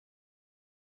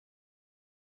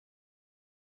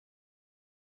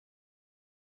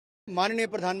माननीय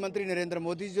प्रधानमंत्री नरेंद्र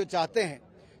मोदी जी जो चाहते हैं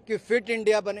कि फिट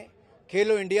इंडिया बने,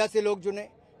 खेलो इंडिया से लोग जुड़े,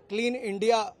 क्लीन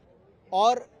इंडिया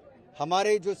और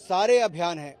हमारे जो सारे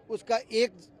अभियान हैं उसका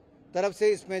एक तरफ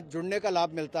से इसमें जुड़ने का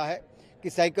लाभ मिलता है कि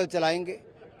साइकिल चलाएंगे,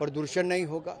 प्रदूषण नहीं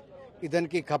होगा, ईंधन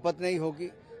की खपत नहीं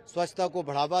होगी, स्वच्छता को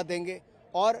बढ़ावा देंगे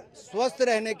और स्वस्थ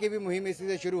रहने की भी मुहिम इसी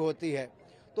से शुरू होती है।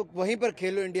 तो वहीं पर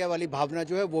खेलो इंडिया वाली भावना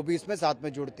जो है वो भी इसमें साथ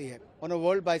में जुड़ती है। On a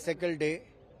world bicycle day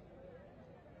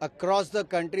across the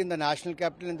country, in the national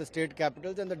capital, in the state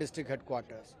capitals and the district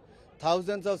headquarters,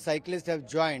 thousands of cyclists have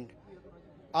joined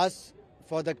us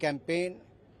for the campaign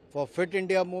for Fit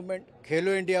India Movement,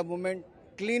 Khelo India Movement,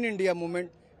 Clean India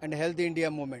Movement and Healthy India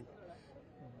Movement.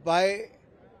 By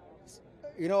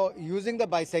using the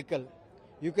bicycle,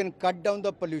 you can cut down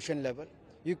the pollution level,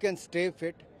 you can stay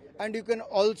fit, and you can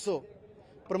also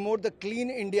promote the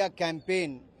Clean India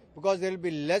campaign, because there will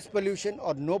be less pollution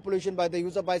or no pollution by the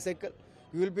use of bicycle.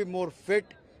 You will be more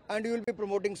fit and you will be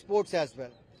promoting sports as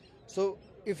well. So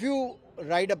if you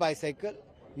ride a bicycle,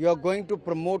 you are going to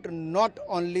promote not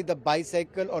only the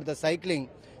bicycle or the cycling,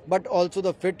 but also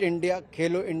the Fit India,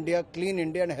 Khelo India, Clean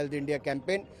India and Healthy India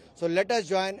campaign. So let us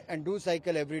join and do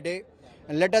cycle every day,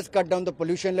 and let us cut down the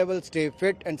pollution level, stay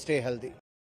fit and stay healthy.